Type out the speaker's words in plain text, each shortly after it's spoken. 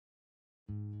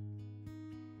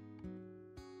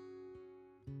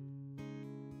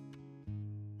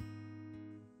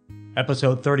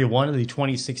Episode 31 of the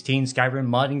 2016 Skyrim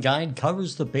Modding Guide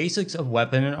covers the basics of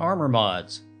weapon and armor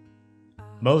mods.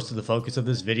 Most of the focus of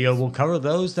this video will cover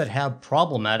those that have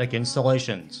problematic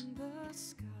installations.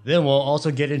 Then we'll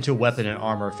also get into weapon and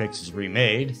armor fixes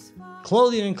remade,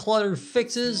 clothing and clutter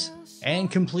fixes, and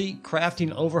complete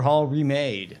crafting overhaul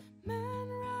remade.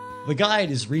 The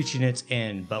guide is reaching its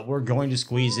end, but we're going to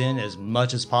squeeze in as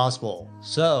much as possible,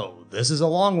 so this is a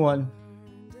long one.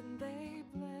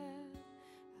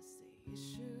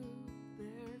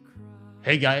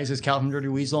 Hey guys, it's Cal from Dirty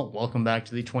Weasel. Welcome back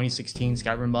to the 2016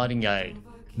 Skyrim Modding Guide.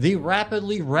 The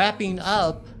rapidly wrapping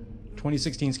up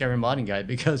 2016 Skyrim Modding Guide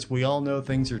because we all know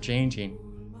things are changing.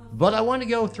 But I want to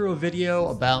go through a video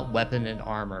about weapon and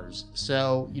armors.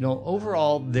 So,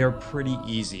 overall they're pretty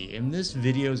easy. And this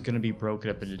video is going to be broken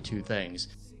up into two things.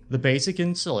 The basic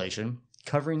installation,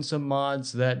 covering some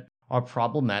mods that are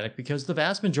problematic because the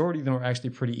vast majority of them are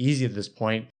actually pretty easy at this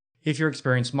point if you're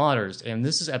experienced modders. And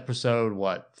this is episode,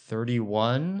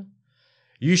 31?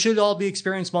 You should all be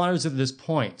experienced modders at this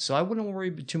point, so I wouldn't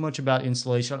worry too much about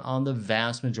installation on the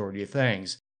vast majority of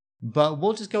things. But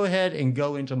we'll just go ahead and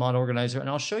go into Mod Organizer, and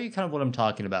I'll show you kind of what I'm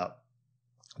talking about.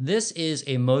 This is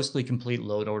a mostly complete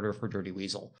load order for Dirty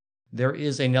Weasel. There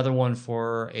is another one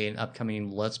for an upcoming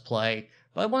Let's Play,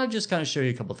 but I want to just kind of show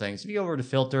you a couple things. If you go over to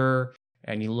Filter,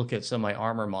 and you look at some of my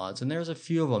armor mods, and there's a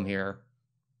few of them here.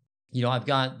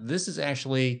 This is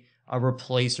actually a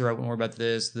replacer. I wouldn't worry about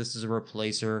this. This is a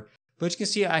replacer. But you can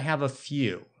see I have a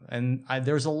few. And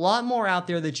there's a lot more out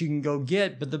there that you can go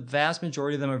get, but the vast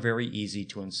majority of them are very easy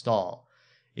to install.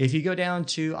 If you go down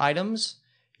to items,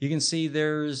 you can see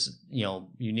there's,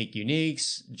 unique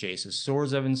uniques, Jaysus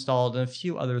swords I've installed, and a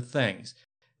few other things.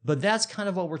 But that's kind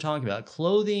of what we're talking about.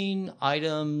 Clothing,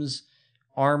 items,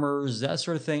 armors, that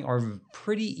sort of thing are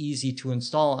pretty easy to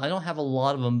install. I don't have a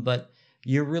lot of them, but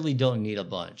you really don't need a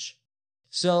bunch.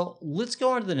 So let's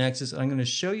go on to the Nexus, and I'm going to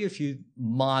show you a few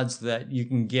mods that you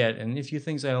can get and a few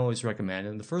things I always recommend.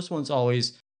 And the first one's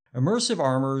always Immersive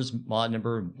Armors, mod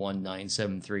number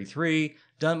 19733,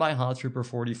 done by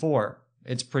HotTrooper44.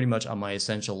 It's pretty much on my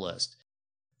essential list.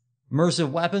 Immersive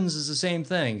Weapons is the same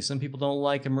thing. Some people don't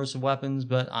like immersive weapons,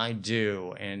 but I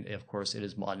do. And of course, it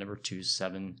is mod number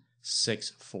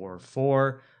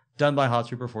 27644. Done by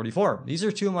HotTrooper44. These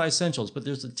are two of my essentials, but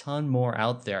there's a ton more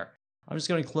out there. I'm just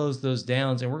going to close those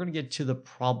down, and we're going to get to the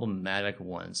problematic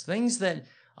ones. Things that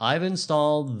I've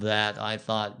installed that I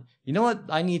thought,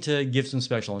 I need to give some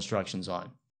special instructions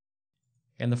on.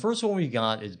 And the first one we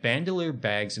got is Bandolier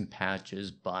Bags and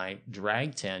Patches by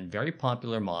Drag10, very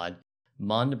popular mod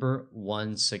number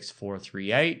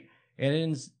 16438. And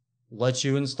it lets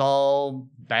you install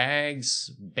bags,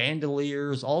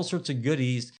 bandoliers, all sorts of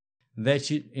goodies that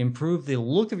should improve the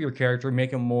look of your character,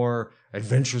 make him more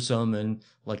adventuresome and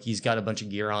like he's got a bunch of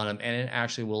gear on him, and it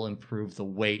actually will improve the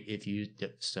weight if you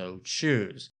so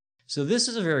choose. So this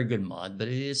is a very good mod, but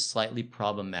it is slightly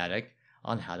problematic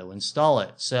on how to install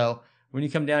it. So when you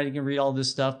come down, you can read all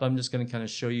this stuff, but I'm just going to kind of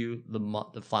show you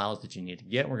the files that you need to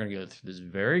get. We're going to go through this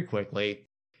very quickly,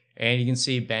 and you can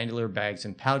see Bandolier Bags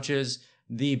and Pouches,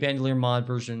 the Bandolier mod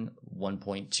version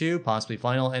 1.2, possibly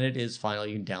final, and it is final.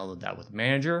 You can download that with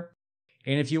Manager.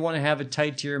 And if you want to have a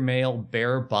tight to your male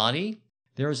bare body,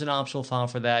 there is an optional file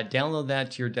for that. Download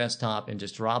that to your desktop and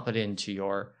just drop it into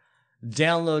your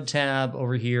download tab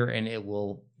over here, and it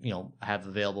will, have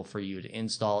available for you to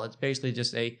install. It's basically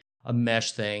just a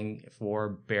mesh thing for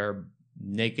bare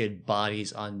naked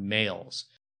bodies on males.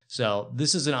 So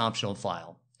this is an optional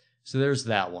file. So there's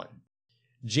that one.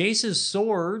 Jaysus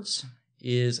swords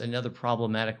is another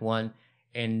problematic one,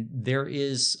 and there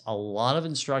is a lot of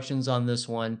instructions on this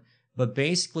one. But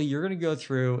basically, you're going to go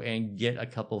through and get a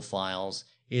couple files.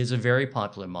 It is a very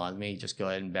popular mod. Let me just go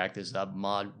ahead and back this up.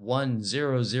 Mod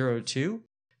 1002,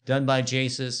 done by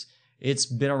Jaysus. It's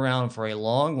been around for a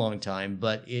long, long time,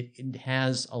 but it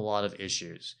has a lot of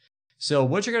issues. So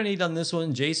what you're going to need on this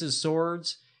one, Jaysus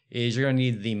swords, is you're going to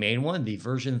need the main one, the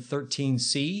version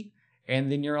 13C, and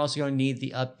then you're also going to need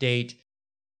the update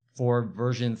for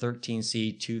version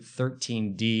 13C to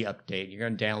 13D update. You're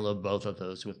going to download both of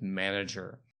those with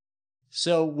Manager.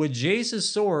 So with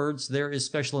Jaysus swords, there is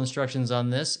special instructions on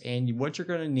this, and what you're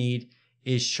going to need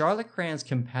is Sharlikran's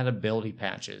compatibility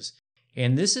patches.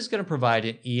 And this is going to provide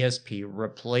an ESP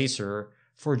replacer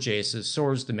for Jaysus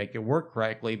swords to make it work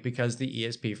correctly because the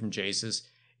ESP from Jaysus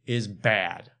is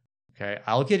bad. Okay,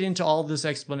 I'll get into all of this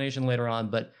explanation later on,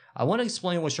 but I want to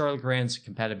explain what Sharlikran's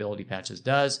compatibility patches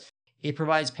does. It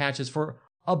provides patches for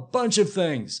a bunch of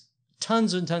things,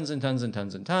 tons and tons and tons and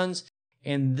tons and tons.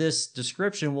 And this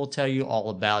description will tell you all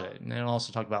about it. And I'll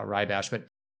also talk about Rybash, but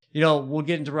We'll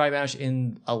get into Right Mash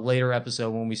in a later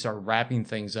episode when we start wrapping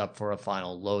things up for a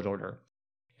final load order.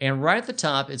 And right at the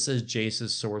top, it says Jaysus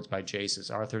Swords by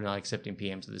Jaysus. Arthur not accepting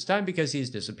PMs at this time because he's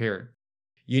disappeared.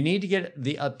 You need to get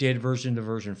the updated version to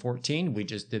version 14. We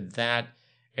just did that.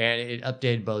 And it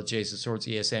updated both Jaysus Swords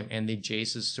ESM and the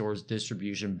Jaysus Swords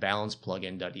Distribution Balance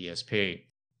plugin.esp.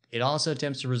 It also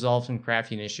attempts to resolve some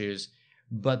crafting issues.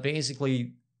 But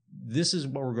basically, this is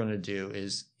what we're going to do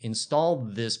is install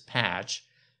this patch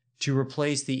to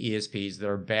replace the ESPs that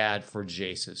are bad for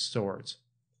Jaysus Swords.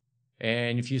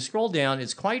 And if you scroll down,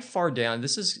 it's quite far down.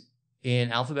 This is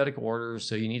in alphabetical order,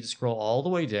 so you need to scroll all the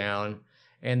way down.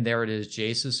 And there it is,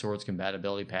 Jaysus Swords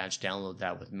Compatibility Patch. Download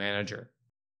that with Manager.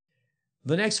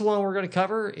 The next one we're going to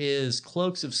cover is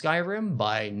Cloaks of Skyrim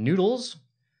by Noodles.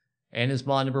 And it's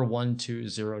mod number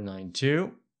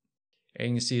 12092. And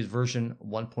you can see it's version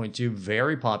 1.2.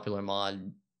 Very popular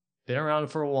mod. Been around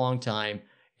for a long time.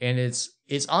 And it's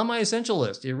on my essential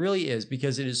list. It really is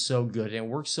because it is so good and it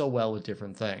works so well with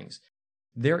different things.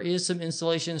 There is some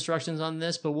installation instructions on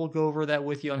this, but we'll go over that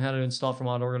with you on how to install from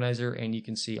Mod Organizer, and you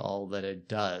can see all that it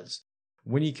does.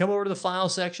 When you come over to the file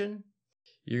section,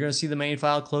 you're going to see the main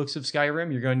file, Cloaks of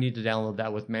Skyrim. You're going to need to download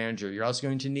that with Manager. You're also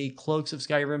going to need Cloaks of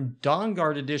Skyrim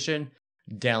Dawnguard Edition.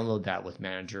 Download that with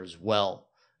Manager as well.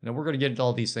 Now, we're going to get into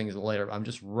all these things later. I'm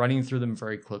just running through them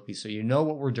very quickly so you know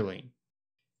what we're doing.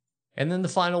 And then the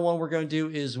final one we're going to do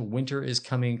is Winter is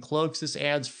Coming Cloaks. This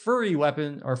adds furry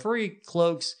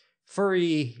cloaks,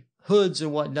 furry hoods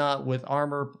and whatnot with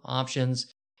armor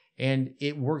options. And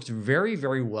it works very,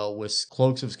 very well with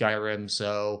Cloaks of Skyrim.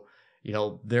 So,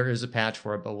 there is a patch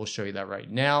for it, but we'll show you that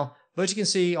right now. But you can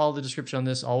see all the description on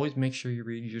this. Always make sure you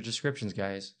read your descriptions,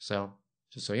 guys. So,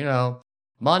 just so you know.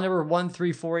 Mod number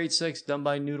 13486, done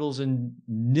by Noodles and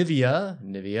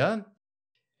Nivea.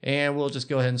 And we'll just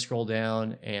go ahead and scroll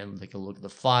down and take a look at the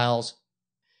files.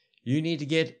 You need to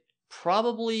get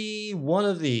probably one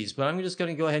of these, but I'm just going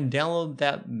to go ahead and download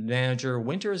that Manager.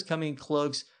 Winter is Coming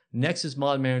Cloaks, Nexus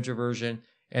Mod Manager version,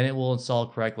 and it will install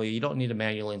correctly. You don't need to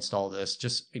manually install this.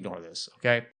 Just ignore this,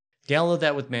 okay? Download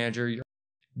that with Manager.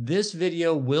 This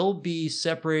video will be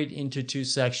separated into two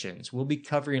sections. We'll be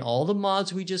covering all the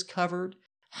mods we just covered,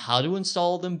 how to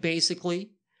install them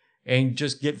basically, and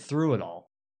just get through it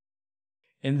all.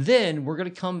 And then we're going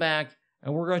to come back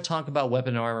and we're going to talk about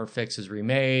weapon armor fixes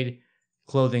remade,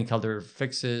 clothing color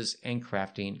fixes, and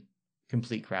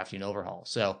complete crafting overhaul.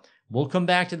 So we'll come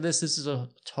back to this. This is a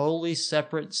totally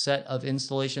separate set of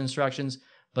installation instructions,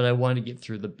 but I wanted to get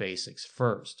through the basics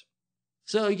first.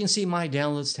 So you can see my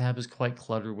downloads tab is quite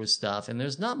cluttered with stuff, and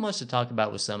there's not much to talk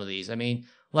about with some of these. I mean,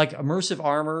 like Immersive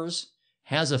Armors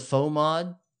has a faux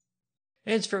mod.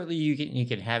 It's fairly, you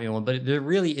can have one, but there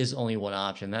really is only one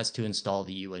option. That's to install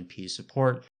the UNP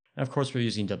support. And of course, we're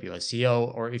using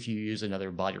WSCO, or if you use another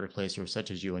body replacer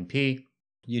such as UNP,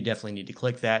 you definitely need to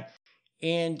click that.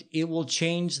 And it will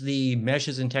change the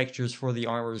meshes and textures for the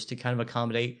armors to kind of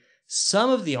accommodate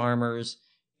some of the armors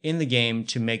in the game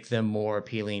to make them more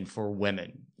appealing for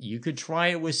women. You could try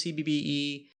it with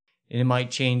CBBE, and it might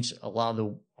change a lot of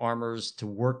the armors to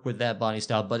work with that body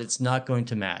style, but it's not going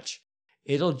to match.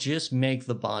 It'll just make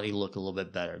the body look a little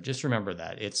bit better. Just remember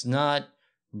that. It's not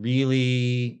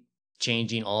really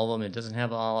changing all of them. It doesn't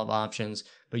have all of options,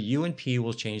 but UNP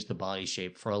will change the body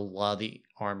shape for a lot of the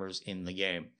armors in the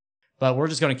game. But we're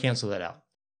just going to cancel that out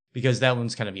because that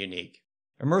one's kind of unique.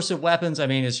 Immersive weapons, I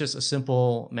mean, it's just a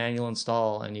simple manual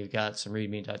install, and you've got some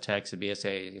readme.txt, and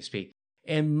BSA, ASP.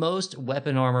 And most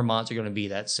weapon armor mods are going to be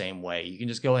that same way. You can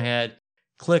just go ahead,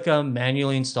 click them,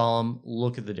 manually install them,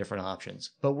 look at the different options.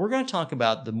 But we're going to talk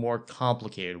about the more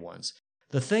complicated ones.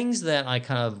 The things that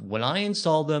when I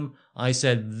installed them, I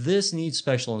said, this needs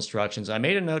special instructions. I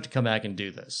made a note to come back and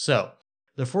do this. So,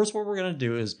 the first one we're going to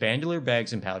do is Bandolier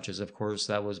bags and pouches. Of course,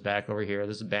 that was back over here.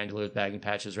 This is Bandolier's bag and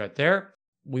patches right there.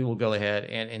 We will go ahead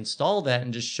and install that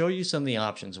and just show you some of the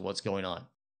options of what's going on.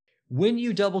 When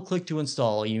you double click to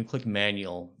install, you click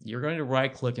manual, you're going to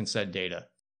right click and set data.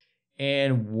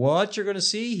 And what you're going to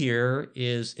see here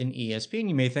is an ESP, and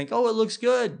you may think, oh, it looks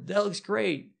good. That looks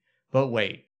great. But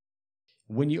wait.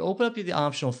 When you open up the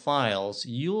optional files,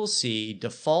 you'll see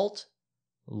default,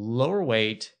 lower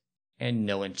weight, and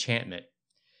no enchantment.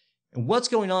 And what's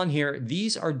going on here,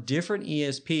 these are different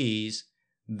ESPs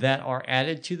that are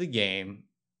added to the game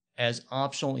as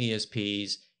optional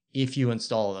ESPs if you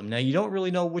install them. Now, you don't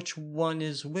really know which one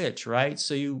is which, right?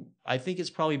 So I think it's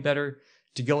probably better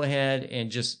to go ahead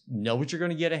and just know what you're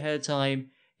going to get ahead of time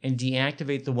and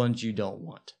deactivate the ones you don't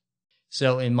want.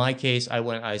 So in my case,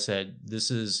 I said,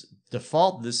 this is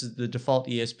default. This is the default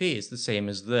ESP. It's the same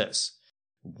as this.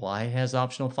 why it has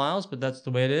optional files, but that's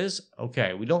the way it is.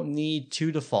 Okay, we don't need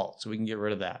 2 default, so we can get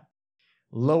rid of that.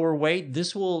 Lower weight,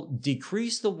 this will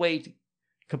decrease the weight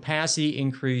capacity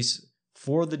increase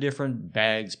for the different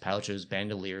bags, pouches,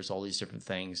 bandoliers, all these different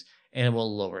things, and it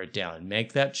will lower it down.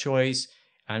 Make that choice.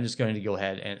 I'm just going to go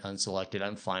ahead and unselect it.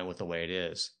 I'm fine with the way it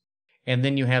is. And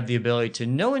then you have the ability to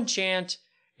no enchant,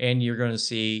 and you're going to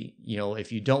see,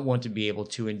 if you don't want to be able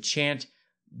to enchant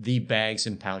the bags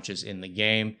and pouches in the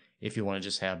game, if you want to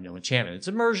just have no enchantment. It's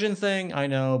an immersion thing, I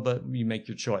know, but you make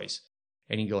your choice.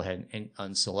 And you go ahead and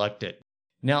unselect it.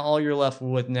 Now all you're left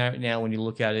with now when you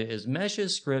look at it is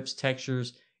meshes, scripts,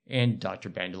 textures, and Dr.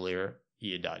 Bandolier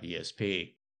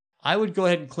 .esp. I would go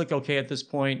ahead and click OK at this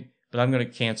point, but I'm going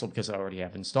to cancel because I already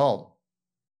have installed.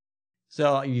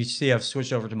 So you see I've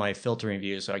switched over to my filtering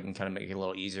view so I can kind of make it a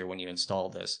little easier when you install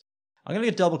this. I'm going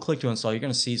to get double click to install. You're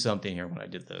going to see something here when I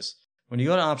did this. When you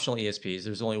go to optional ESPs,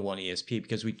 there's only one ESP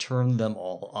because we turned them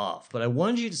all off. But I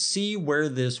wanted you to see where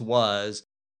this was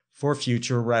for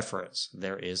future reference.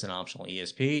 There is an optional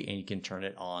ESP and you can turn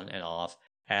it on and off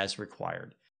as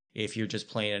required. If you're just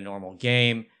playing a normal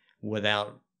game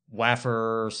without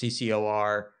WAFR,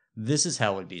 CCOR, this is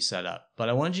how it would be set up. But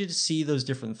I wanted you to see those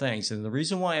different things. And the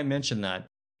reason why I mentioned that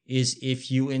is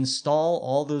if you install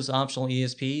all those optional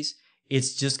ESPs,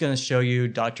 it's just going to show you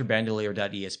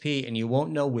drbandolier.esp and you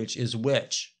won't know which is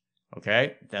which.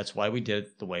 Okay? That's why we did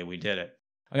it the way we did it.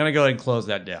 I'm going to go ahead and close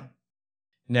that down.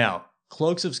 Now,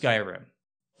 Cloaks of Skyrim.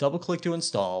 Double click to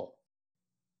install.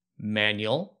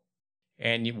 Manual.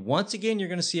 And once again, you're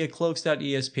going to see a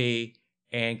cloaks.esp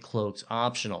and Cloaks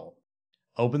optional.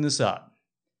 Open this up.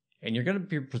 And you're going to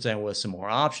be presented with some more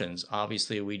options.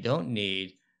 Obviously, we don't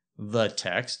need the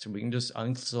text. We can just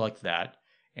unselect that.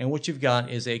 And what you've got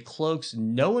is a Cloaks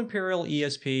no Imperial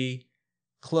ESP,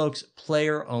 Cloaks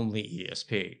player only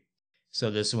ESP.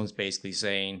 So this one's basically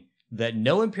saying that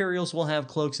no Imperials will have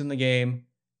Cloaks in the game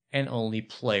and only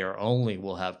player only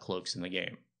will have Cloaks in the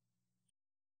game.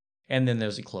 And then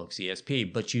there's a Cloaks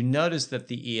ESP, but you notice that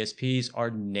the ESPs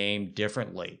are named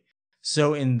differently.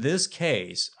 So in this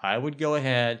case, I would go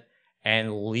ahead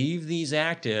and leave these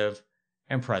active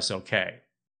and press OK.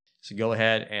 So go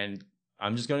ahead and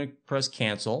I'm just going to press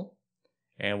cancel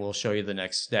and we'll show you the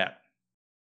next step.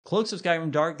 Cloaks of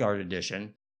Skyrim Darkguard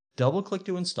Edition, double click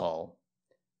to install.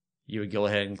 You would go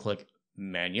ahead and click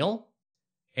manual.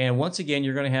 And once again,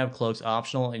 you're going to have Cloaks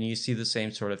optional and you see the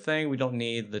same sort of thing. We don't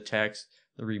need the text,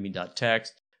 the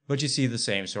readme.txt, but you see the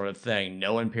same sort of thing.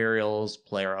 No Imperials,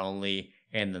 player only,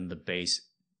 and then the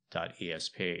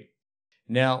base.esp.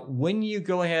 Now, when you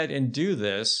go ahead and do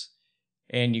this,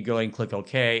 and you go ahead and click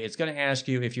OK, it's going to ask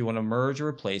you if you want to merge or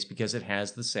replace because it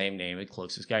has the same name as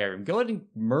Cloaks of Skyrim. Go ahead and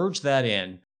merge that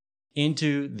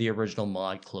into the original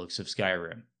mod Cloaks of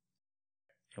Skyrim.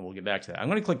 And we'll get back to that. I'm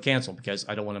going to click cancel because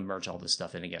I don't want to merge all this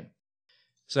stuff in again.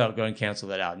 So go ahead and cancel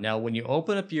that out. Now, when you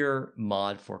open up your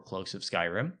mod for Cloaks of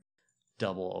Skyrim,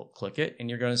 double click it, and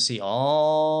you're going to see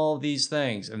all these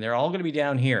things, and they're all going to be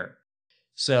down here.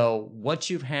 So what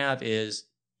you have is,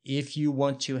 if you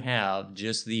want to have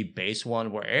just the base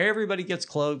one where everybody gets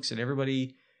cloaks and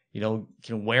everybody,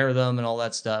 can wear them and all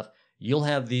that stuff, you'll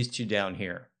have these two down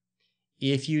here.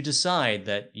 If you decide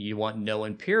that you want no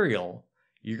Imperial,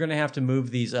 you're going to have to move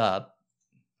these up,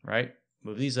 right?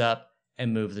 Move these up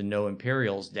and move the no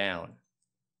Imperials down,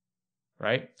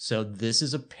 right? So this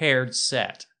is a paired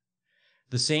set.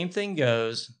 The same thing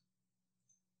goes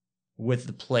with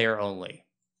the player only.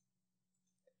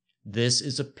 This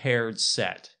is a paired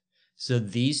set. So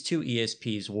these two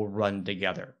ESPs will run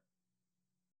together.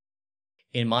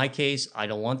 In my case, I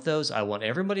don't want those. I want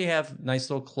everybody to have nice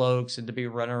little cloaks and to be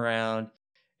running around.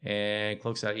 And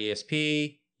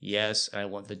cloaks.esp, yes, I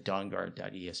want the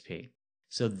dawnguard.esp.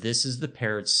 So this is the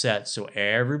paired set. So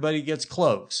everybody gets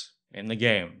cloaks in the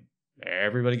game.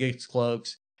 Everybody gets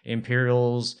cloaks,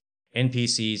 Imperials,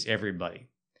 NPCs, everybody.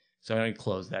 So I'm going to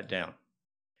close that down.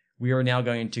 We are now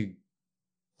going to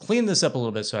clean this up a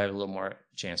little bit so I have a little more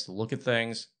chance to look at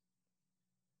things.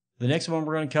 The next one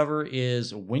we're going to cover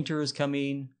is Winter is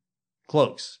Coming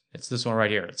Cloaks. It's this one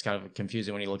right here. It's kind of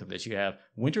confusing when you look at this. You have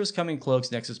Winter is Coming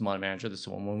Cloaks Nexus Mod Manager. This is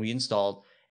the one we installed.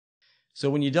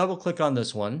 So when you double click on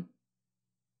this one,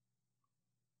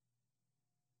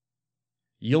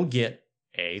 you'll get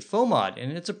a faux mod,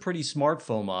 and it's a pretty smart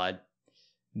faux mod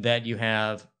that you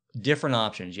have different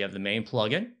options. You have the main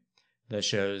plugin that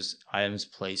shows items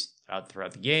placed out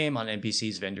throughout the game on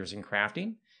NPCs, vendors, and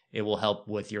crafting. It will help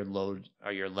with your load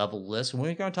or your level list. And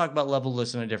we're going to talk about level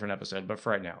lists in a different episode, but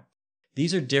for right now,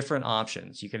 these are different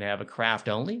options. You can have a craft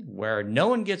only, where no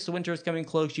one gets the Winter is Coming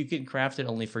cloaks. You can craft it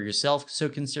only for yourself, so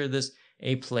consider this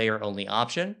a player only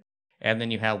option. And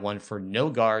then you have one for no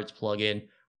guards plugin.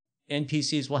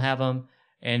 NPCs will have them,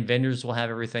 and vendors will have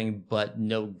everything, but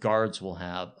no guards will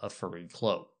have a furry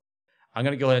cloak. I'm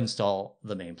going to go ahead and install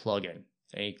the main plugin.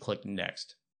 And you click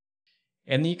next.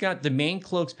 And then you got the main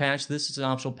Cloaks patch. This is an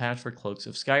optional patch for Cloaks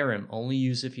of Skyrim. Only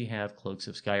use if you have Cloaks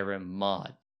of Skyrim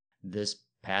mod. This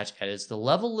patch edits the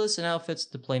level list and outfits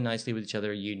to play nicely with each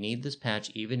other. You need this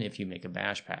patch even if you make a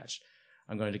bash patch.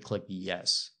 I'm going to click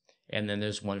yes. And then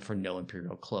there's one for no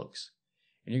Imperial Cloaks.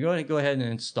 And you're going to go ahead and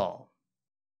install.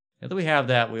 Now that we have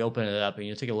that, we open it up and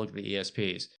you take a look at the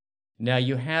ESPs. Now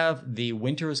you have the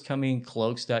Winter is Coming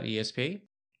Cloaks.esp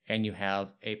and you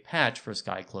have a patch for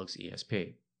Sky Cloaks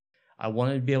ESP. I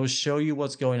wanted to be able to show you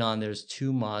what's going on. There's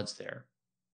 2 mods there.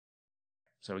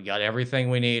 So we got everything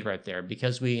we need right there.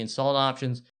 Because we installed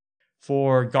options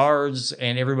for guards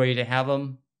and everybody to have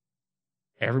them,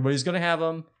 everybody's going to have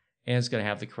them, and it's going to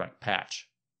have the correct patch.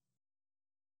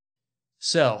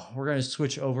 So we're going to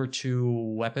switch over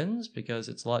to weapons because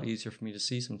it's a lot easier for me to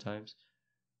see sometimes.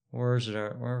 Where's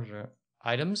it?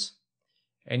 Items.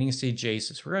 And you can see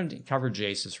Jaysus. We're going to cover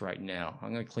Jaysus right now.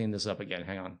 I'm going to clean this up again.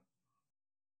 Hang on.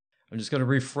 I'm just going to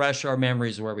refresh our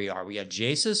memories where we are. We got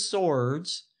Jaysus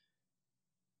swords,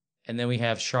 and then we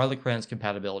have Sharlikran's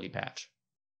compatibility patch.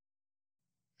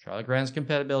 Sharlikran's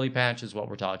compatibility patch is what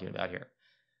we're talking about here.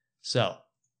 So,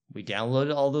 we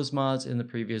downloaded all those mods in the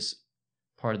previous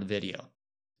part of the video.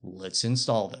 Let's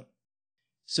install them.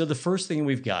 So the first thing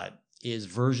we've got is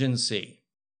version C.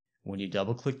 When you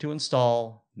double click to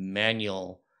install,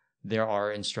 manual, there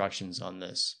are instructions on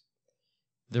this.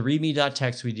 The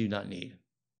readme.txt we do not need.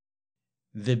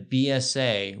 The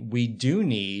BSA we do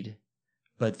need,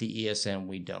 but the ESM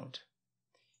we don't.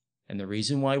 And the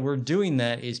reason why we're doing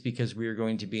that is because we are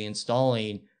going to be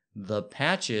installing the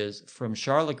patches from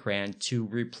Sharlikran to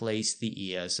replace the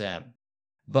ESM.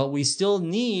 But we still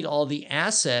need all the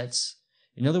assets,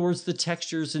 in other words, the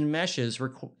textures and meshes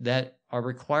that are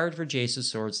required for Jaysus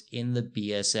swords in the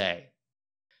BSA.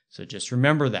 So just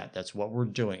remember that. That's what we're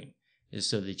doing, is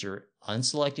so that you're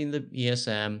unselecting the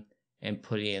ESM and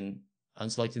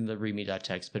unselecting the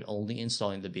readme.txt, but only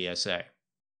installing the BSA.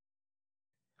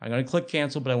 I'm going to click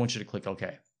cancel, but I want you to click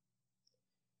OK.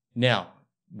 Now,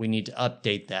 we need to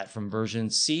update that from version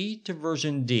C to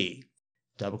version D.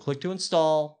 Double click to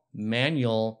install,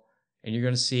 manual, and you're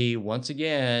going to see once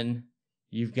again,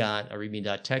 you've got a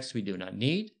readme.txt we do not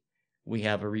need. We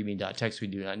have a readme.txt we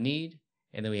do not need.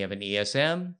 And then we have an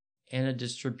ESM and a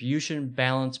distribution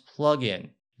balance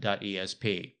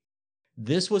plugin.esp.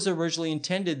 This was originally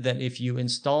intended that if you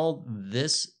installed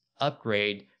this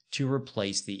upgrade to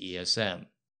replace the ESM.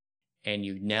 And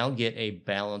you now get a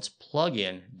balance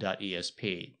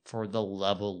plugin.esp for the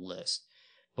level list.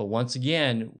 But once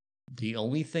again, the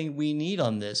only thing we need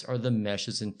on this are the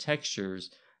meshes and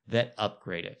textures that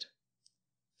upgrade it.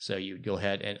 So you would go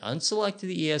ahead and unselect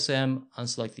the ESM,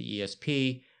 unselect the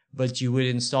ESP, but you would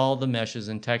install the meshes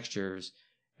and textures.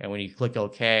 And when you click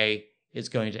OK, it's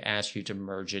going to ask you to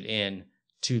merge it in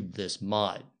to this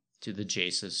mod, to the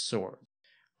Jaysus sword.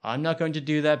 I'm not going to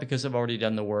do that because I've already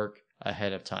done the work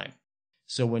ahead of time.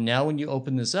 So when you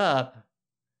open this up,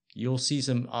 you'll see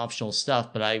some optional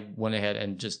stuff, but I went ahead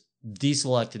and just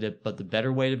deselected it. But the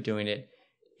better way of doing it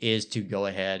is to go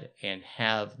ahead and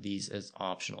have these as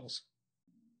optionals.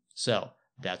 So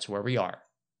that's where we are.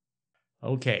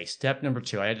 Okay, step number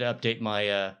 2. I had to update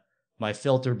my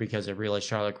filter because I realized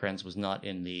Sharlikran's was not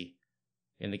in the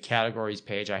categories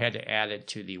page. I had to add it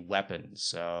to the weapons,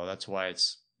 so that's why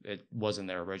it wasn't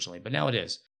there originally, but now it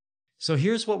is. So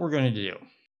here's what we're going to do.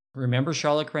 Remember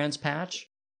Sharlikran's patch?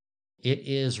 It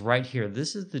is right here.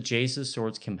 This is the Jaysus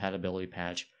Swords compatibility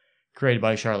patch created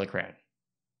by Sharlikran.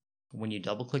 When you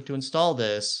double click to install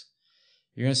this,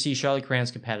 you're going to see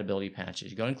Sharlikran's compatibility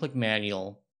patches. You go and click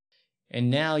manual, and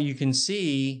now you can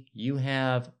see you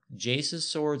have Jaysus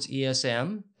Swords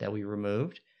ESM that we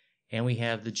removed, and we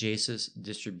have the Jaysus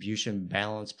distribution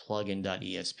balance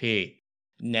plugin.esp.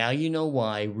 Now you know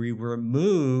why we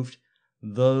removed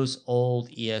those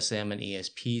old ESM and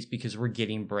ESPs, because we're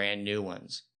getting brand new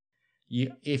ones.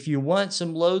 If you want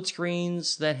some load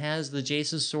screens that has the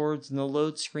Jaysus swords in the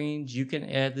load screens, you can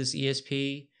add this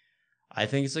ESP. I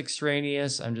think it's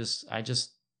extraneous. I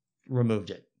just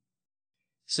removed it.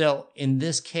 So in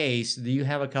this case, you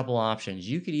have a couple options.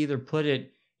 You could either put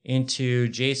it into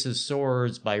Jaysus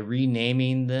swords by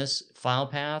renaming this file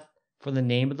path for the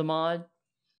name of the mod.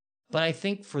 But I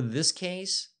think for this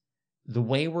case, the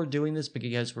way we're doing this,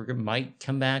 because we might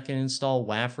come back and install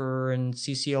WAFR and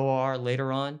CCOR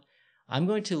later on, I'm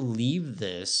going to leave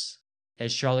this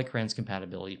as Sharlikran's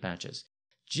compatibility patches,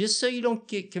 just so you don't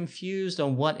get confused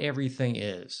on what everything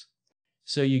is.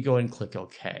 So you go and click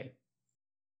OK.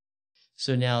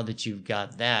 So now that you've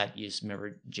got that, you just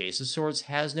remember Jaysus Swords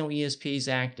has no ESPs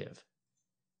active,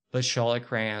 but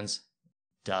Sharlikran's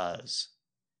does.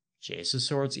 Jaysus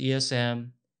Swords ESM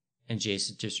and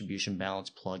Jaysus Distribution Balance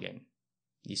plugin.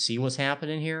 You see what's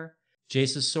happening here?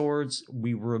 Jaysus Swords,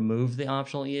 we removed the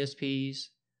optional ESPs,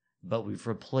 but we've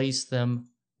replaced them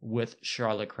with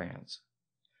Sharlikran's.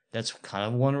 That's kind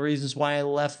of one of the reasons why I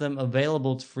left them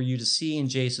available for you to see in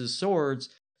Jaysus Swords,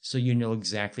 so you know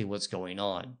exactly what's going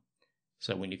on.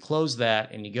 So when you close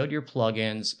that and you go to your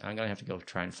plugins, I'm going to have to go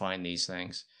try and find these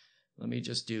things. Let me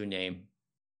just do name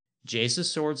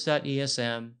Jaysus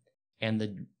Swords.esm and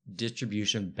the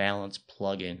Distribution Balance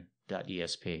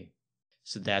plugin.esp.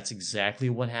 So that's exactly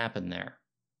what happened there.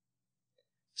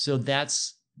 So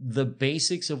that's the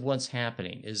basics of what's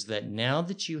happening, is that now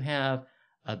that you have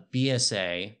a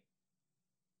BSA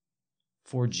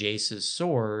for Jaysus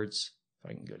Swords, if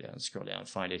I can go down, scroll down,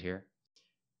 find it here,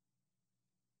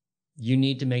 you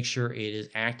need to make sure it is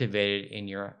activated in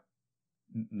your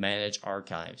manage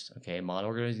archives. Okay, Mod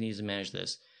Organizer needs to manage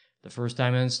this. The first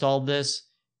time I installed this,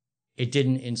 it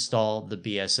didn't install the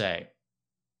BSA.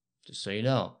 Just so you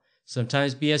know.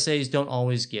 Sometimes BSAs don't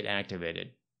always get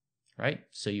activated, right?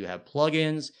 So you have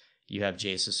plugins, you have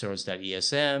Jaysus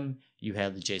Swords.esm, you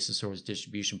have the Jaysus Swords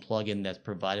distribution plugin that's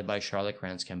provided by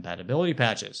Sharlikran's compatibility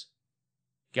patches.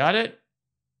 Got it?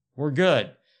 We're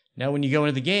good. Now when you go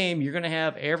into the game, you're going to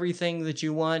have everything that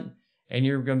you want, and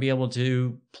you're going to be able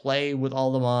to play with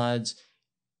all the mods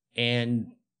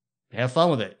and have fun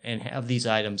with it and have these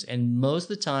items. And most of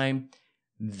the time,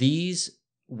 these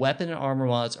weapon and armor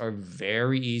mods are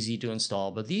very easy to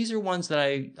install, but these are ones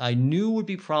that I knew would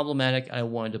be problematic and I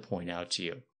wanted to point out to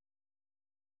you.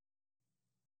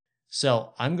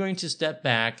 So I'm going to step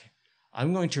back.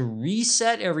 I'm going to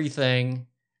reset everything,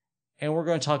 and we're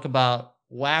going to talk about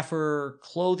WAFR,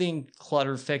 clothing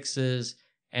clutter fixes,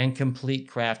 and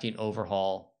complete crafting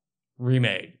overhaul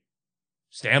remade.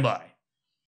 Stand by.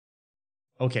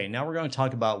 Okay, now we're going to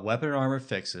talk about weapon and armor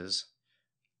fixes,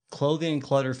 clothing and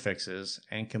clutter fixes,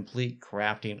 and complete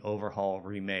crafting overhaul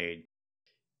remade.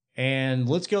 And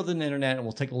let's go to the internet and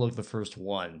we'll take a look at the first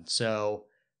one. So,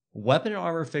 weapon and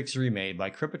armor fix remade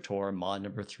by Cryptor, mod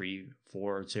number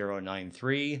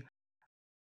 34093.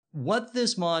 What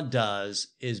this mod does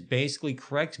is basically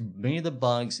correct many of the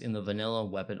bugs in the vanilla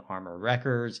weapon armor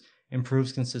records,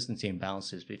 improves consistency and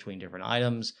balances between different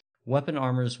items. Weapon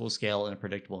armors will scale in a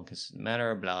predictable and consistent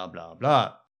manner, blah, blah,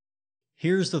 blah.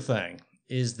 Here's the thing,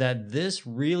 is that this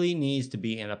really needs to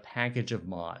be in a package of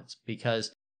mods,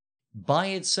 because by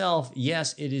itself,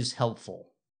 yes, it is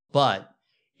helpful, but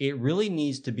it really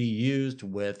needs to be used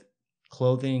with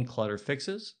clothing clutter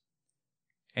fixes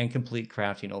and complete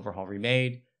crafting overhaul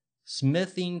remade.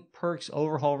 Smithing perks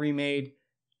overhaul remade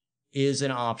is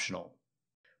an optional.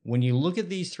 When you look at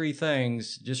these three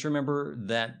things, just remember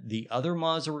that the other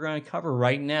mods that we're going to cover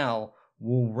right now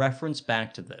will reference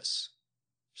back to this.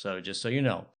 So just so you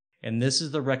know. And this is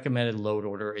the recommended load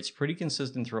order. It's pretty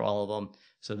consistent through all of them.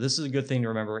 So this is a good thing to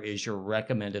remember, is your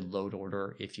recommended load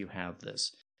order if you have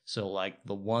this. So like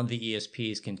the one of the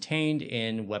ESPs contained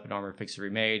in Weapon Armor Fix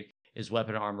Remade is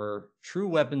Weapon Armor True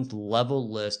Weapons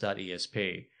Level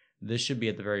List.esp. This should be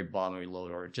at the very bottom of your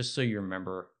load order, just so you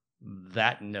remember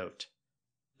that note.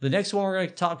 The next one we're going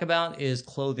to talk about is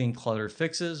Clothing Clutter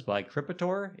Fixes by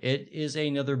Cryptor. It is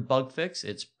another bug fix.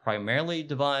 It's primarily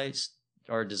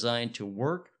designed to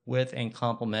work with and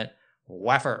complement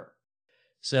WAFR.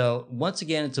 So once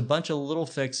again, it's a bunch of little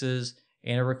fixes,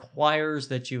 and it requires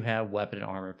that you have weapon and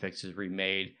armor fixes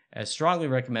remade as strongly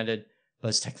recommended, but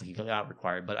it's technically not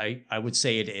required. But I would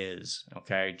say it is,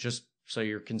 okay? Just so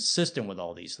you're consistent with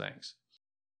all these things.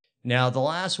 Now, the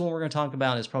last one we're going to talk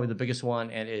about is probably the biggest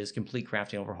one, and it is Complete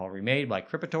Crafting Overhaul Remade by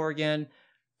Cryptor again.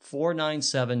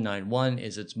 49791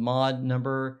 is its mod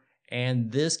number, and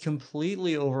this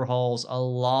completely overhauls a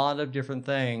lot of different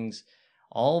things.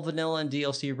 All vanilla and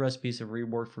DLC recipes have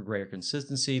reworked for greater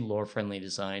consistency, lore-friendly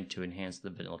design to enhance the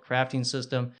vanilla crafting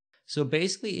system. So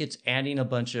basically, it's adding a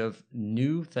bunch of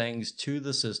new things to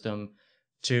the system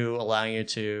to allow you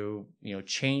to,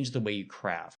 change the way you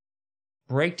craft.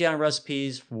 Breakdown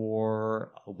recipes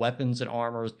for weapons and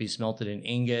armors be smelted in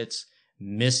ingots,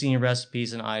 missing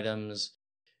recipes and items,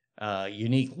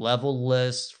 unique level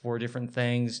lists for different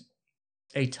things,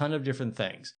 a ton of different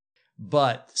things.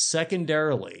 But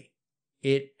secondarily,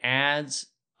 it adds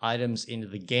items into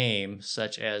the game,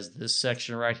 such as this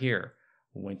section right here.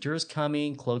 Winter is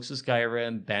coming, Cloaks of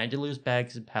Skyrim, Bandoleers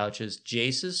bags and pouches,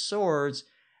 Jaysus swords,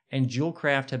 and jewel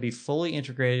craft have been fully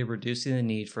integrated, reducing the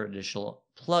need for additional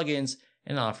plugins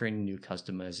and offering new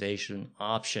customization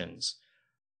options.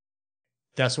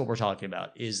 That's what we're talking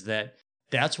about, is that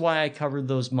That's why I covered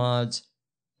those mods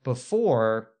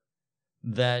before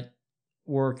that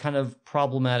were kind of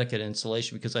problematic at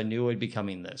installation, because I knew it would be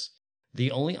coming this.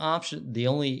 The only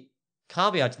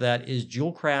caveat to that is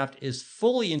Jewelcraft is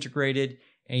fully integrated,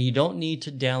 and you don't need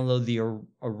to download the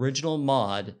original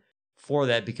mod for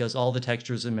that because all the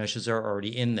textures and meshes are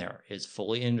already in there. It's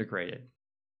fully integrated.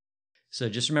 So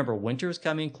just remember, Winter is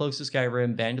coming, Cloaks of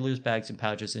Skyrim, Bandoleers, Bags and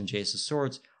Pouches, and Jaysus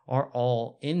Swords are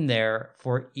all in there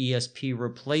for ESP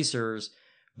replacers,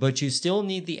 but you still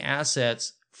need the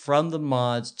assets from the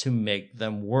mods to make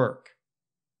them work.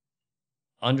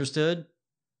 Understood?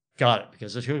 Got it,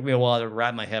 because it took me a while to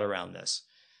wrap my head around this.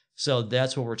 So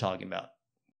that's what we're talking about.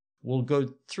 We'll go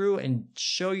through and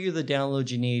show you the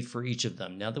downloads you need for each of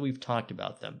them now that we've talked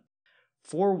about them.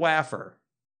 For WAFR,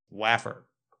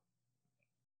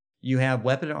 you have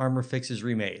Weapon and Armor Fixes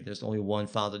Remade. There's only one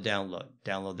file to download.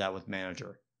 Download that with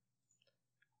Manager.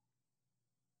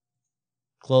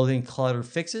 Clothing Clutter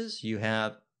Fixes, you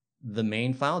have the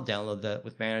main file. Download that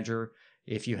with Manager.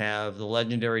 If you have the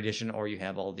Legendary Edition or you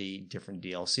have all the different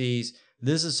DLCs,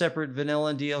 this is separate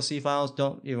vanilla and DLC files.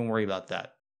 Don't even worry about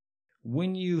that.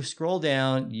 When you scroll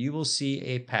down, you will see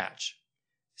a patch.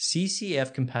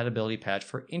 CCF Compatibility Patch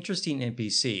for Interesting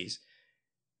NPCs.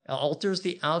 It alters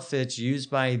the outfits used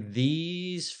by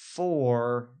these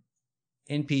 4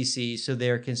 NPCs so they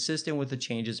are consistent with the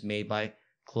changes made by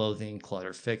Clothing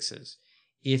Clutter Fixes.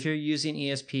 If you're using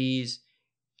ESPs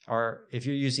or if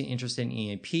you're using Interesting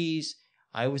EMPs,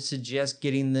 I would suggest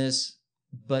getting this,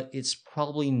 but it's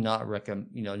probably not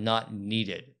not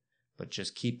needed. But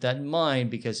just keep that in mind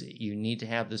because you need to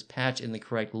have this patch in the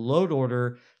correct load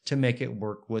order to make it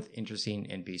work with interesting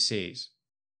NPCs.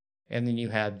 And then you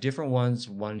have different ones,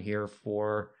 one here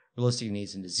for Realistic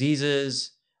Needs and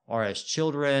Diseases, RS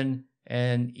Children,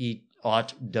 and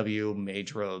EOT-W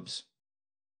Mage Robes.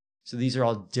 So these are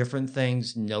all different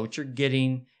things. Know what you're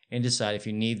getting and decide if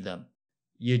you need them.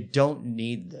 You don't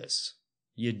need this.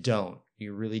 You don't.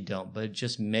 You really don't. But it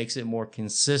just makes it more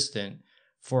consistent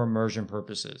for immersion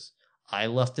purposes. I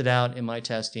left it out in my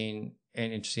testing,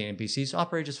 and interesting NPCs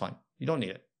operate just fine. You don't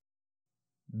need it.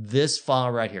 This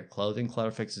file right here, Clothing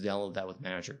Clutter Fixes, download that with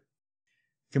Manager.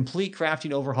 Complete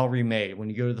Crafting Overhaul Remade. When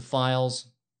you go to the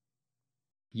files,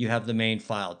 you have the main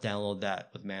file. Download that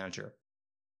with Manager.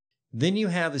 Then you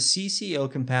have a CCO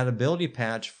compatibility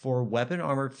patch for Weapon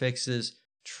Armor Fixes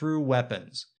True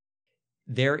Weapons.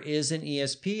 There is an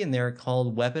ESP in there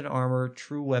called Weapon Armor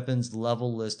True Weapons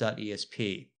Level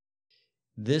List.esp.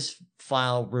 This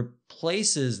file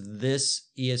replaces this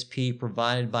ESP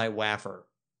provided by WAFR.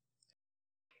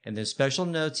 And there's special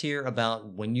notes here about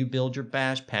when you build your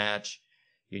bash patch.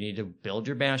 You need to build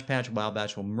your bash patch. WoW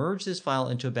Bash will merge this file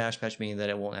into a bash patch, meaning that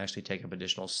it won't actually take up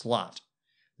additional slot.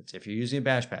 That's if you're using a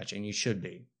bash patch, and you should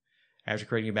be. After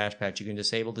creating a bash patch, you can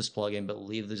disable this plugin, but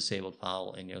leave the disabled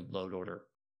file in your load order.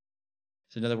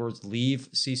 So in other words, leave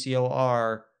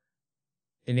CCOR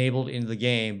enabled into the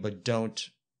game, but don't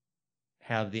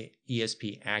have the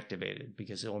ESP activated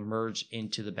because it will merge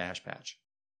into the bash patch.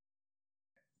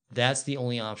 That's the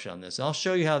only option on this. I'll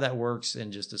show you how that works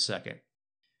in just a second.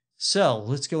 So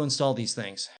let's go install these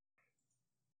things.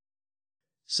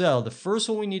 So the first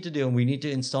one we need to do, and we need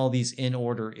to install these in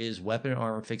order, is Weapon and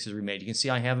Armor Fixes Remade. You can see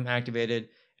I have them activated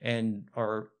and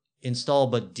are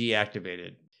installed but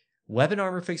deactivated. Weapon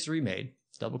Armor Fixes Remade.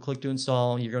 Double click to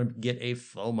install. You're going to get a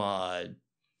faux mod.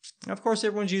 Of course,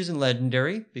 everyone's using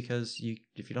Legendary because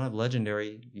if you don't have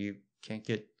Legendary, you can't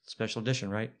get Special Edition,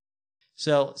 right?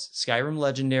 So Skyrim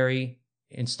Legendary,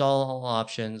 install all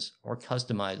options or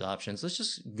customize options. Let's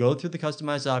just go through the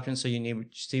customized options so you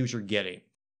see what you're getting.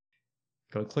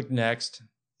 Go click Next.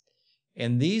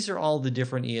 And these are all the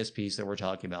different ESPs that we're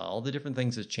talking about, all the different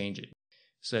things that's changing.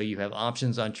 So you have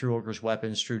options on True Orcish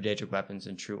Weapons, True Daedric Weapons,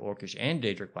 and True Orcish and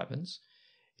Daedric Weapons.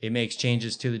 It makes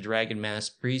changes to the Dragon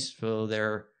Mask Priest so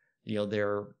their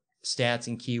stats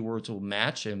and keywords will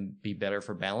match and be better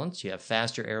for balance. You have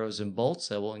faster arrows and bolts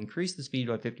that will increase the speed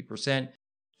by 50%,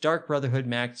 Dark Brotherhood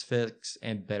max fix,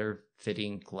 and better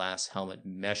fitting glass helmet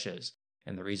meshes.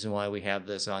 And the reason why we have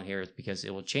this on here is because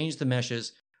it will change the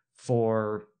meshes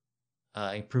for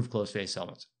improved close face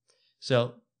helmets.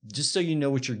 So just so you know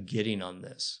what you're getting on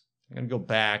this, I'm going to go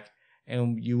back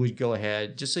and you would go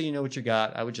ahead, just so you know what you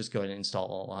got, I would just go ahead and install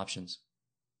all options.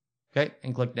 Okay,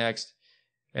 and click Next.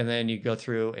 And then you go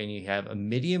through and you have a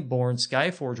Midian-born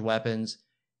Skyforge Weapons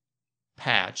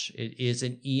patch. It is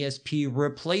an ESP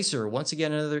replacer. Once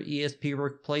again, another ESP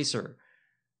replacer.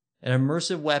 And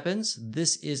Immersive Weapons,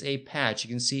 this is a patch. You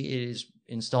can see it is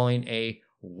installing a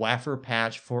WAFR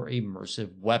patch for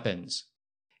Immersive Weapons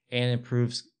and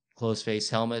improves closed face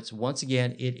helmets. Once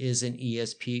again, it is an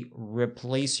ESP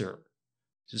replacer.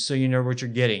 Just so you know what you're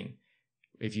getting.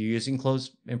 If you're using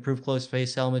improved closed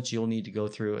face helmets, you'll need to go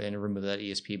through and remove that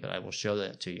ESP, but I will show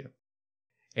that to you.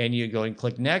 And you go and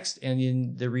click next, and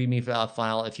in the README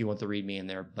file if you want the README in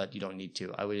there, but you don't need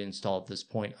to. I would install at this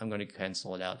point. I'm going to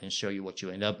cancel it out and show you what you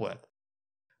end up with.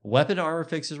 Weapon armor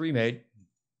fixes remade.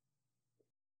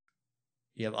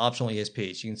 You have optional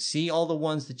ESPs. You can see all the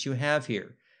ones that you have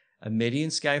here. Amidian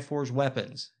Skyforge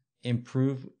weapons.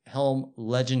 Improved helm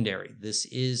legendary. This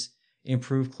is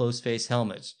improved closed face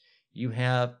helmets. You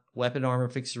have weapon armor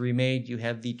fixes remade. You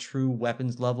have the true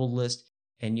weapons level list.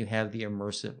 And you have the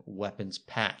immersive weapons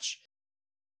patch.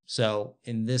 So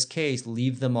in this case,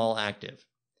 leave them all active.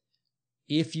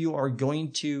 If you are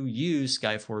going to use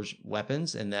Skyforge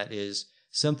weapons, and that is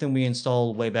something we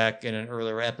installed way back in an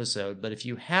earlier episode, but if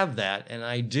you have that, and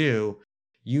I do,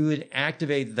 you would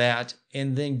activate that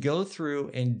and then go through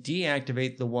and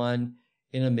deactivate the one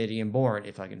in Amidian Born,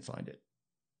 if I can find it.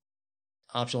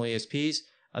 Optional ESPs,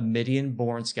 Amidian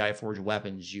Born Skyforge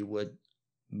weapons, you would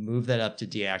move that up to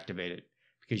deactivate it,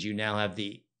 because you now have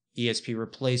the ESP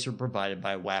replacer provided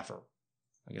by WAFR.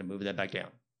 I'm going to move that back down.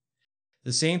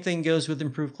 The same thing goes with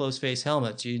improved closed face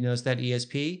helmets. You notice that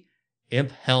ESP,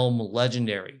 Imp Helm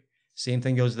Legendary. Same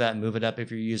thing goes with that. Move it up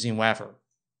if you're using WAFR.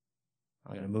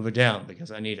 I'm going to move it down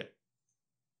because I need it.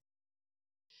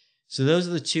 So those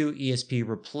are the two ESP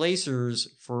replacers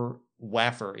for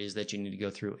WAFR, is that you need to go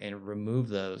through and remove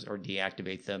those or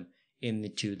deactivate them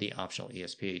into the optional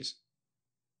ESPs.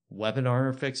 Weapon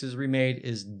armor fixes remade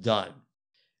is done.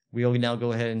 We'll now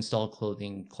go ahead and install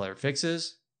clothing clutter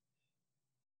fixes.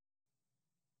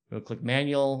 We'll click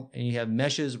manual, and you have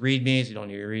meshes, readmes. You don't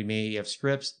need a readme. You have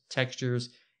scripts,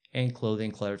 textures, and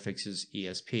clothing clutter fixes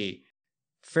ESP.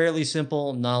 Fairly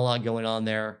simple, not a lot going on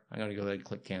there. I'm going to go ahead and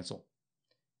click cancel.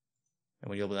 And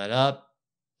when you open that up,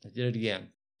 I did it again.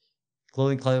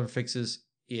 Clothing clutter fixes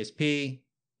ESP,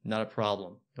 not a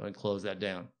problem. Go ahead and close that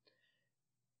down.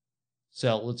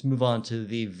 So let's move on to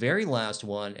the very last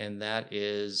one, and that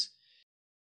is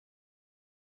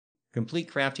Complete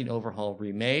Crafting Overhaul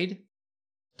Remade.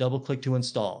 Double click to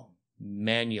install.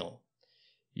 Manual.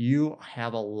 You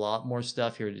have a lot more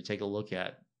stuff here to take a look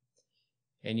at.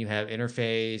 And you have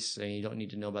interface, and you don't need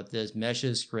to know about this.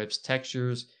 Meshes, scripts,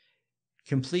 textures.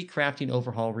 Complete Crafting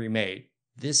Overhaul Remade.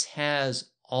 This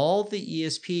has all the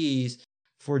ESPs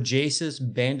for Jaysus,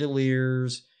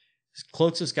 Bandoleers,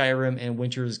 Cloaks of Skyrim, and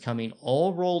Winter is Coming,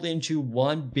 all rolled into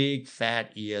one big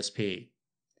fat ESP.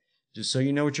 Just so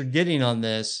you know what you're getting on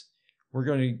this,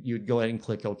 you'd go ahead and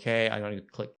click OK. I'm going to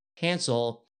click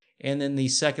cancel. And then the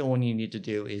second one you need to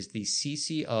do is the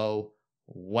CCO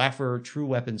WAFR True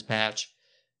Weapons Patch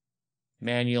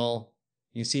manual.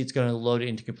 You can see it's going to load it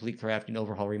into Complete Crafting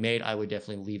Overhaul Remade. I would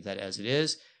definitely leave that as it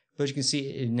is. But you can see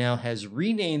it now has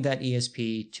renamed that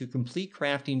ESP to Complete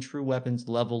Crafting True Weapons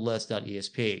Level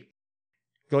List.esp.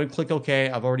 Go ahead and click OK.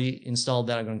 I've already installed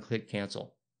that. I'm going to click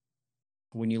cancel.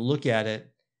 When you look at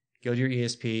it, go to your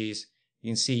ESPs. You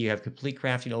can see you have Complete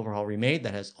Crafting Overhaul Remade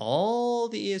that has all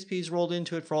the ESPs rolled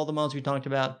into it for all the mods we talked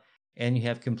about. And you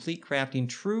have Complete Crafting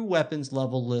True Weapons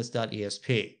Level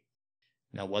List.esp.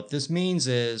 Now what this means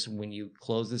is when you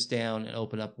close this down and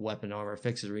open up Weapon Armor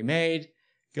Fixes Remade,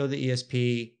 go to the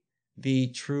ESP, the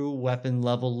True Weapon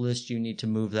Level List, you need to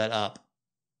move that up.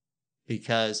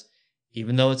 Because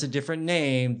even though it's a different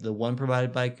name, the one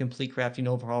provided by Complete Crafting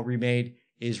Overhaul Remade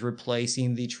is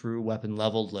replacing the True Weapon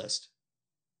Level list.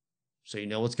 So you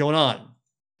know what's going on.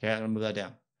 Okay, I'm going to move that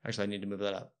down. Actually, I need to move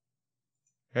that up.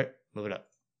 Okay, move it up.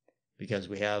 Because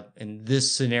we have, in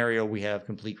this scenario, we have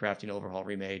Complete Crafting Overhaul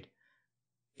Remade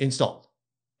installed.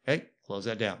 Okay, close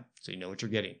that down so you know what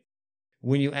you're getting.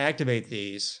 When you activate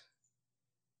these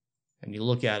and you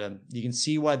look at them, you can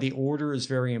see why the order is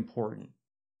very important.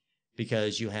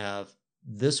 Because you have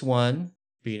this one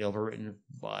being overwritten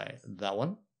by that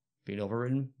one, being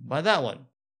overwritten by that one.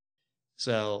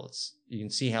 So you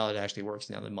can see how it actually works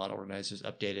now. The mod organizer is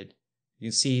updated. You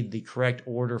can see the correct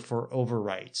order for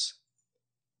overwrites.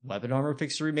 Weapon Armor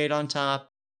Fixes Remade on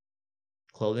top,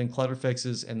 Clothing Clutter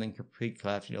Fixes, and then Complete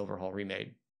Crafting Overhaul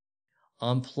Remade.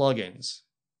 On plugins,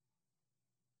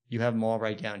 you have them all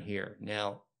right down here.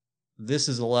 Now, this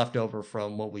is a leftover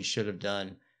from what we should have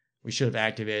done. We should have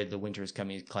activated the Winter is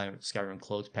Coming Skyrim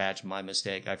Cloaks patch. My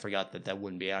mistake. I forgot that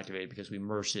wouldn't be activated because we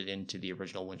merged it into the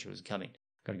original Winter is Coming.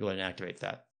 I'm going to go ahead and activate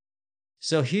that.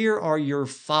 So here are your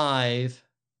 5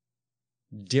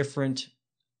 different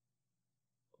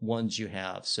ones you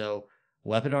have. So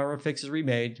Weapon Armor Fixes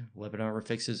Remade, Weapon Armor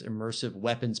Fixes Immersive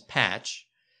Weapons Patch,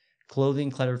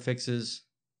 Clothing Clutter Fixes,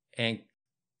 and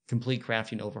Complete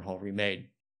Crafting Overhaul Remade.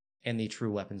 and the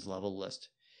true weapons level list.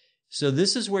 So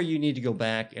this is where you need to go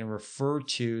back and refer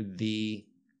to the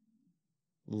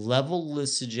level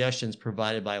list suggestions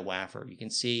provided by WAFR. You can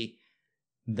see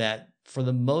that for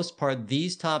the most part,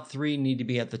 these top 3 need to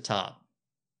be at the top.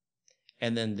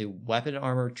 And then the weapon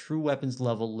armor true weapons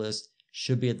level list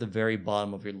should be at the very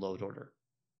bottom of your load order.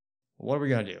 What are we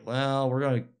going to do? Well, we're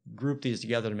going to group these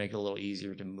together to make it a little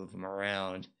easier to move them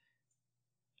around.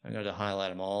 I'm going to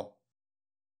highlight them all.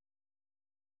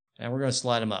 And we're going to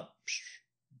slide them up.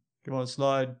 Come on,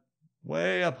 slide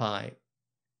way up high.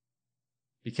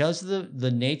 Because of the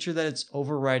nature that it's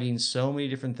overriding so many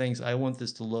different things, I want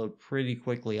this to load pretty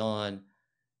quickly on.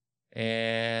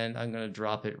 And I'm going to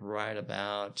drop it right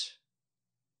about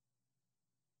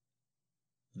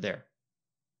there.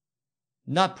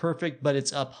 Not perfect, but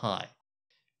it's up high.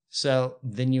 So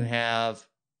then you have,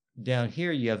 down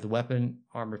here, you have the weapon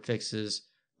armor fixes,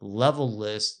 level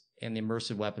list, and the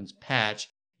immersive weapons patch.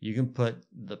 You can put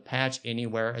the patch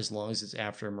anywhere as long as it's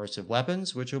after immersive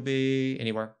weapons, which will be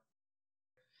anywhere.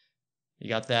 You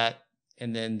got that.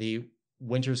 And then the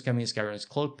Winter's Coming Skyrim's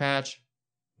Cloak patch.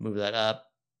 Move that up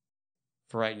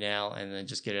for right now, and then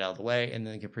just get it out of the way. And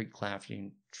then complete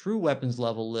crafting true weapons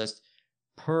level list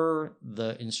per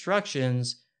the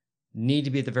instructions need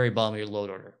to be at the very bottom of your load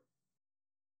order.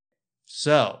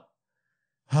 So,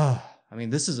 I mean,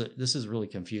 this is really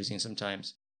confusing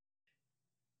sometimes.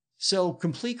 So,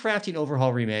 Complete Crafting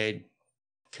Overhaul Remade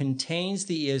contains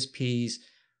the ESPs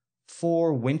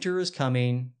for Winter is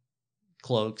Coming,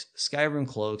 Cloaks, Skyrim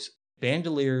Cloaks,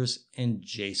 Bandoleers, and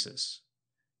Jaysus.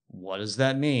 What does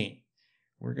that mean?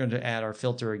 We're going to add our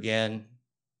filter again.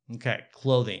 Okay,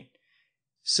 clothing.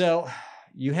 So,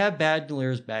 you have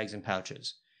Bandoleers, bags, and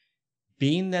pouches.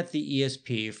 Being that the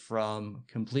ESP from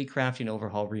Complete Crafting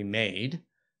Overhaul Remade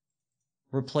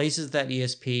replaces that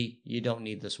ESP, you don't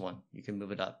need this one. You can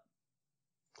move it up.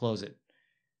 Close it.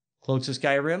 Cloaks of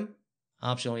Skyrim,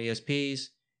 optional ESPs.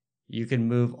 You can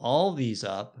move all these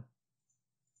up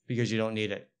because you don't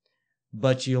need it.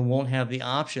 But you won't have the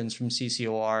options from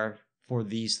CCOR for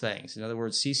these things. In other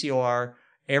words, CCOR,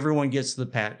 everyone gets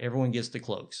the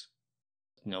cloaks.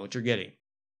 You know what you're getting.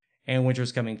 And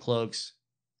Winter's Coming Cloaks,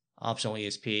 optional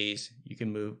ESPs. You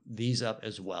can move these up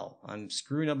as well. I'm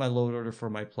screwing up my load order for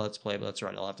my Let's Play, but that's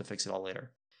right. I'll have to fix it all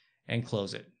later. And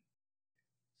close it.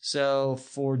 So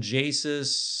for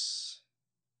Jaysus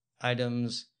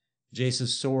items, Jaysus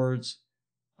swords,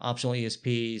 optional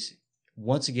ESPs,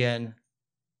 once again,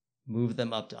 move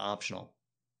them up to optional.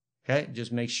 Okay,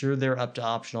 just make sure they're up to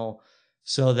optional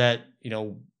so that,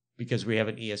 because we have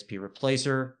an ESP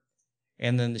replacer,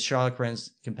 and then the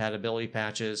Sharlikran's compatibility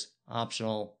patches,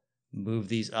 optional, move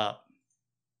these up.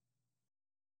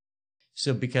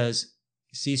 So because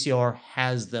CCR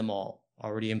has them all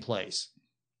already in place,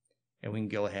 and we can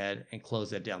go ahead and close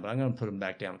that down, but I'm going to put them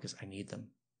back down because I need them.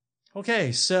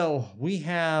 Okay, so we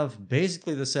have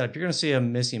basically the setup. You're going to see a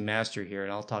missing master here,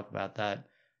 and I'll talk about that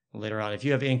later on. If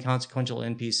you have inconsequential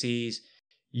NPCs,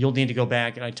 you'll need to go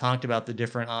back, and I talked about the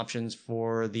different options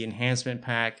for the enhancement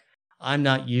pack. I'm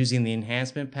not using the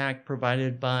enhancement pack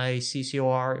provided by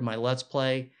CCOR in my Let's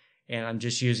Play, and I'm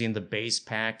just using the base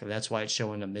pack. That's why it's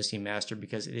showing a missing master,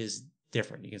 because it is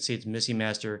different. You can see it's missing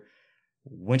master.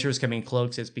 Winter's Coming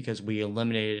Cloaks, it's because we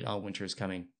eliminated on Winter's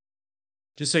Coming.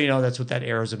 Just so you know, that's what that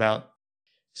arrow is about.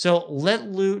 So let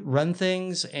loot run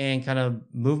things and kind of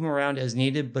move them around as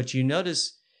needed, but you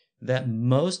notice that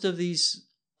most of these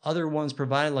other ones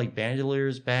provided, like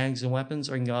Bandoleers, bags, and weapons,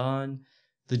 are gone.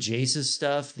 The Jaysus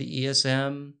stuff, the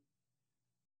ESM,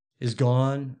 is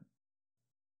gone.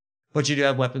 But you do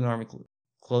have weapon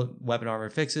armor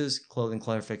fixes, clothing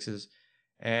clutter fixes,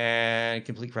 and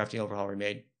complete crafting overhaul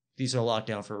remade. These are locked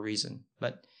down for a reason.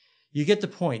 But you get the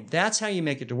point. That's how you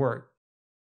make it to work.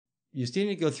 You still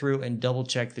need to go through and double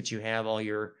check that you have all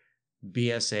your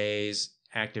BSAs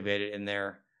activated in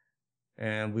there.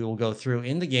 And we will go through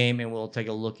in the game and we'll take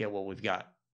a look at what we've got.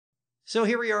 So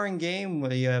here we are in game.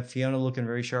 You have Fiona looking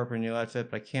very sharp in a new outfit,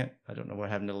 but I don't know what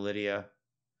happened to Lydia.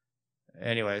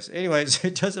 Anyways,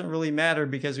 it doesn't really matter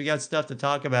because we got stuff to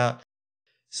talk about.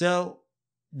 So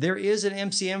there is an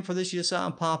MCM for this you saw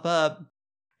him pop up,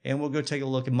 and we'll go take a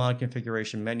look at mod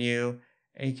configuration menu.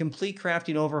 A complete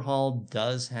crafting overhaul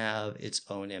does have its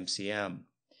own MCM.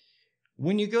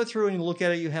 When you go through and you look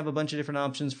at it, you have a bunch of different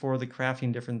options for the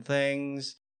crafting different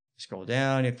things. Scroll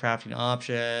down, you have crafting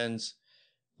options,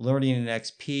 learning and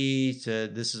XP.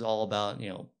 This is all about,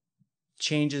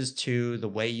 changes to the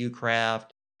way you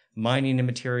craft, mining and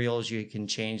materials. You can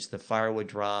change the firewood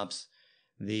drops,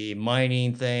 the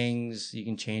mining things. You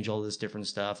can change all this different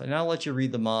stuff. And I'll let you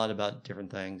read the mod about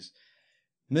different things.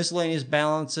 Miscellaneous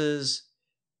balances,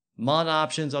 Mod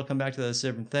options, I'll come back to this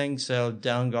different thing. So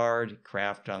down guard,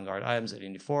 craft down guard items at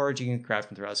any forge. You can craft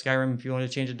them throughout Skyrim. If you want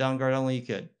to change it down guard only, you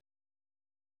could.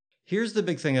 Here's the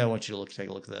big thing I want you to take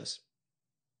a look at this.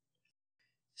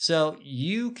 So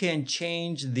you can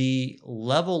change the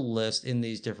level list in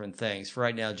these different things. For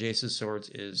right now, Jaysus Swords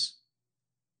is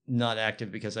not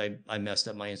active because I messed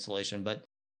up my installation, but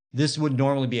this would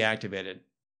normally be activated.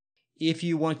 If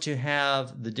you want to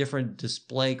have the different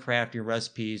display crafting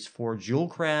recipes for jewel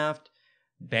craft,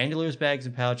 Bandoleers bags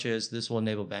and pouches, this will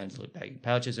enable Bandoleers bag and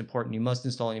pouches. Important, you must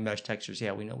install any mesh textures.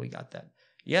 Yeah, we know we got that.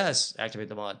 Yes, activate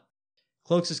the mod.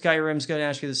 Cloaks of Skyrim is going to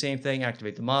ask you the same thing.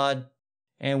 Activate the mod.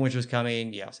 And Winter's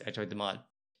Coming, yes, activate the mod.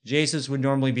 Jaysus would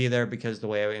normally be there because the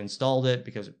way I installed it,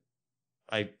 because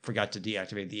I forgot to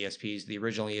deactivate the ESPs, the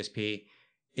original ESP.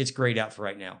 It's grayed out for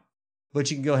right now. But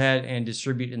you can go ahead and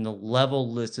distribute in the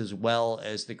level list as well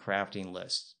as the crafting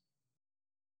list.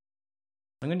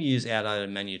 I'm going to use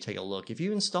add-on menu to take a look. If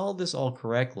you installed this all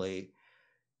correctly,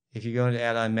 if you go into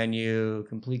add-on menu,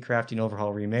 complete crafting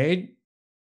overhaul remade,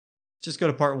 just go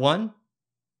to part 1.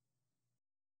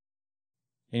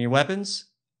 In your weapons,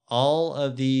 all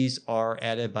of these are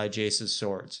added by Jaysus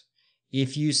Swords.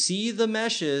 If you see the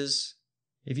meshes,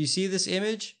 if you see this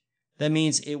image, that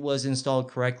means it was installed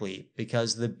correctly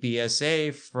because the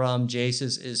BSA from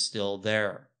Jaysus is still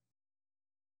there.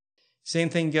 Same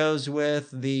thing goes with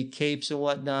the capes and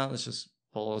whatnot. Let's just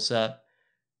pull this up.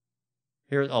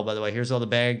 Here, oh, by the way, here's all the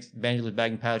bags, Bandoleers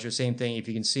bag and pouches. Same thing. If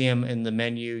you can see them in the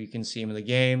menu, you can see them in the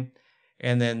game.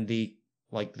 And then the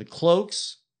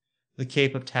cloaks, the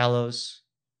Cape of Talos,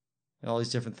 and all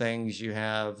these different things. You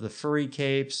have the furry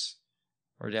capes,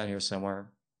 or down here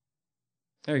somewhere.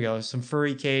 There you go, some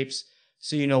furry capes,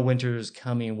 so you know Winter's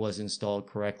Coming was installed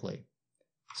correctly.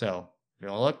 So, if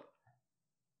you want to look,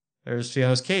 there's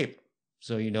Fiona's cape,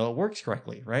 so you know it works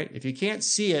correctly, right? If you can't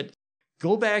see it,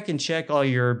 go back and check all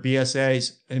your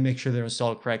BSAs and make sure they're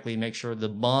installed correctly. Make sure the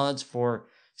mods for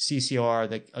CCOR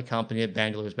that accompany it,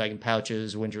 Bandoleers bag and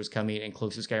pouches, Winter's Coming, and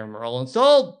Cloaks of Skyrim are all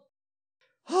installed.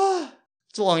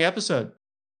 It's a long episode.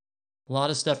 A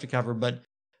lot of stuff to cover, but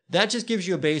that just gives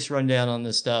you a base rundown on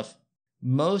this stuff.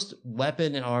 Most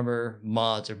weapon and armor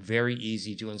mods are very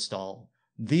easy to install.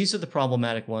 These are the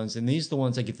problematic ones, and these are the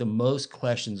ones I get the most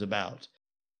questions about.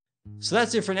 So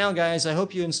that's it for now, guys. I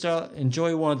hope you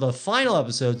enjoy one of the final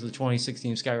episodes of the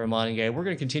 2016 Skyrim Modding Guide. We're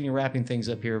going to continue wrapping things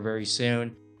up here very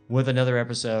soon with another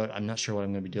episode. I'm not sure what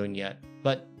I'm going to be doing yet,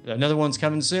 but another one's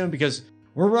coming soon because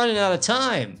we're running out of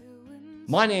time.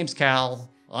 My name's Cal,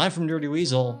 I'm from Dirty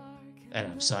Weasel, and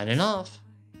I'm signing off.